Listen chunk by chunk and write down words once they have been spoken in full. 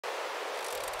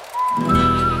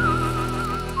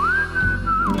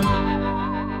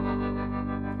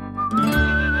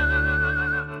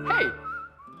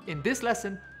In this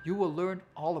lesson, you will learn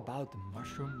all about the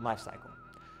mushroom life cycle.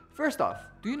 First off,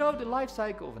 do you know the life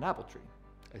cycle of an apple tree?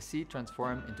 A seed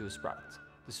transforms into a sprout.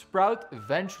 The sprout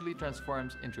eventually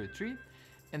transforms into a tree,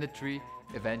 and the tree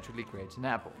eventually creates an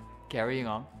apple, carrying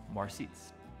on more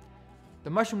seeds. The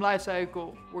mushroom life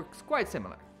cycle works quite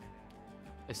similar.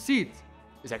 A seed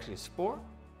is actually a spore,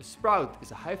 a sprout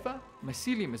is a hypha,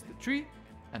 mycelium is the tree,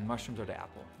 and mushrooms are the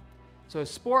apple. So a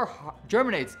spore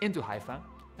germinates into hypha,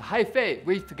 the hyphae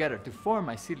weave together to form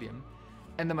mycelium,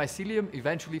 and the mycelium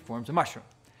eventually forms a mushroom.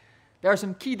 There are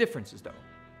some key differences though.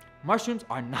 Mushrooms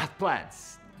are not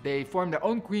plants. They form their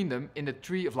own queendom in the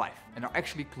tree of life and are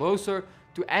actually closer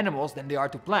to animals than they are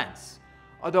to plants.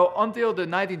 Although until the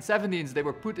 1970s they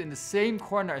were put in the same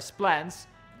corner as plants,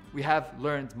 we have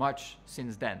learned much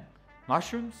since then.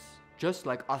 Mushrooms, just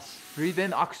like us, breathe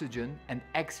in oxygen and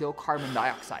exhale carbon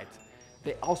dioxide.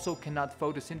 They also cannot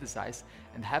photosynthesize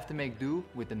and have to make do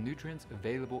with the nutrients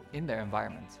available in their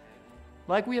environment.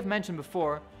 Like we have mentioned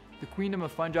before, the queendom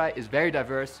of fungi is very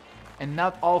diverse, and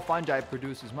not all fungi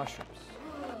produces mushrooms.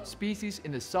 Species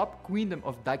in the sub-queendom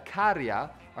of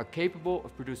Dicaria are capable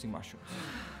of producing mushrooms.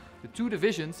 The two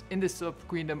divisions in this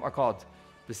sub-queendom are called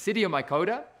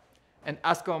Basidiomycota and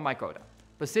Ascomycota.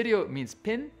 Basidio means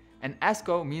pin and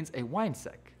Asco means a wine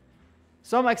sack.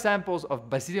 Some examples of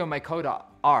Basidiomycota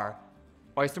are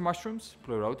oyster mushrooms,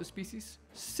 Pleurotus species,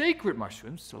 sacred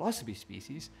mushrooms, Psilocybe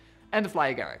species, and the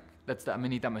fly agaric, that's the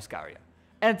Amanita muscaria,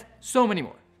 and so many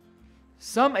more.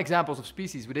 Some examples of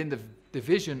species within the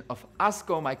division of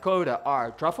Ascomycota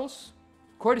are truffles,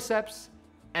 cordyceps,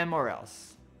 and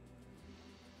morels.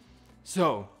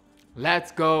 So,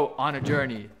 let's go on a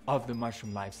journey of the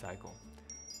mushroom life cycle.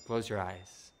 Close your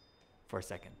eyes for a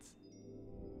second.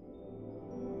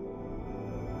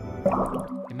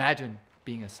 Imagine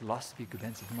being a Psilocybe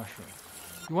cubensis mushroom.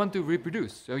 You want to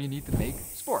reproduce, so you need to make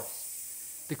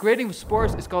spores. The creating of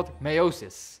spores is called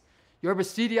meiosis. Your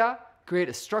basidia create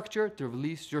a structure to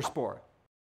release your spore.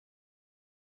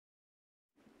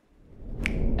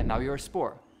 And now you're a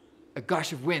spore. A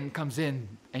gush of wind comes in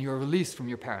and you're released from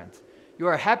your parent. You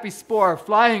are a happy spore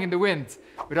flying in the wind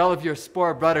with all of your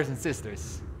spore brothers and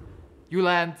sisters. You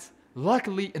land,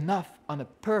 luckily enough, on a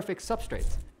perfect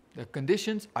substrate. The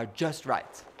conditions are just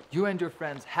right. You and your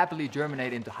friends happily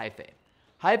germinate into hyphae.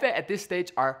 Hyphae at this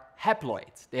stage are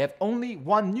haploid. They have only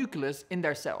one nucleus in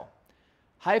their cell.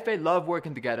 Hyphae love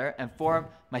working together and form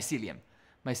mycelium.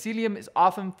 Mycelium is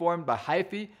often formed by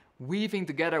hyphae weaving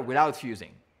together without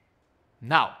fusing.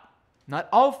 Now, not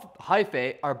all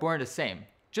hyphae are born the same.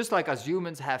 Just like us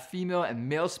humans have female and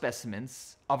male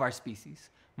specimens of our species,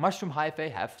 mushroom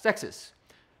hyphae have sexes,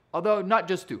 although not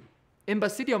just two. In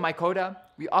Basidiomycota,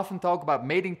 we often talk about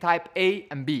mating type A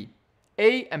and B.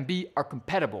 A and B are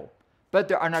compatible, but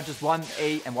there are not just one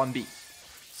A and one B.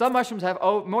 Some mushrooms have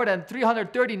more than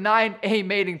 339 A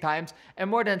mating types and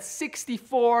more than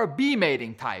 64 B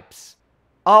mating types,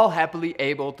 all happily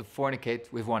able to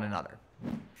fornicate with one another.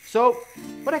 So,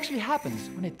 what actually happens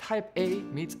when a type A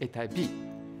meets a type B?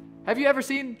 Have you ever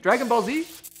seen Dragon Ball Z?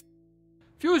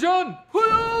 Fusion!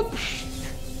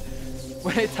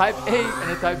 When a type A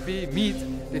and a type B meet,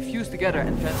 they fuse together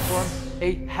and transform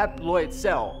a haploid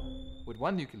cell with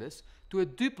one nucleus to a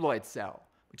diploid cell,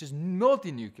 which is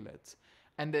multinucleate,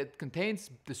 and it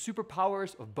contains the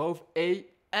superpowers of both A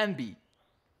and B.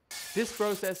 This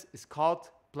process is called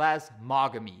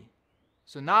plasmogamy.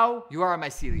 So now you are a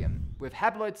mycelium with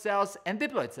haploid cells and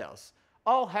diploid cells,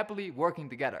 all happily working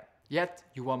together. Yet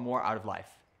you want more out of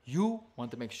life. You want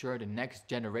to make sure the next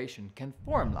generation can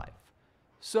form life.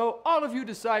 So all of you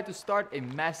decide to start a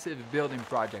massive building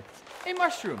project, a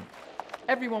mushroom.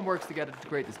 Everyone works together to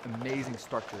create this amazing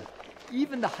structure.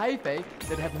 Even the hyphae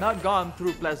that have not gone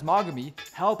through plasmogamy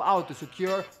help out to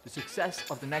secure the success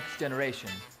of the next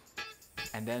generation.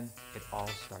 And then it all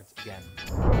starts again.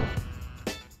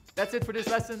 That's it for this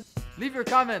lesson. Leave your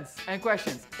comments and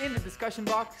questions in the discussion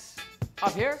box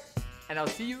up here, and I'll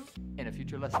see you in a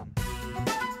future lesson.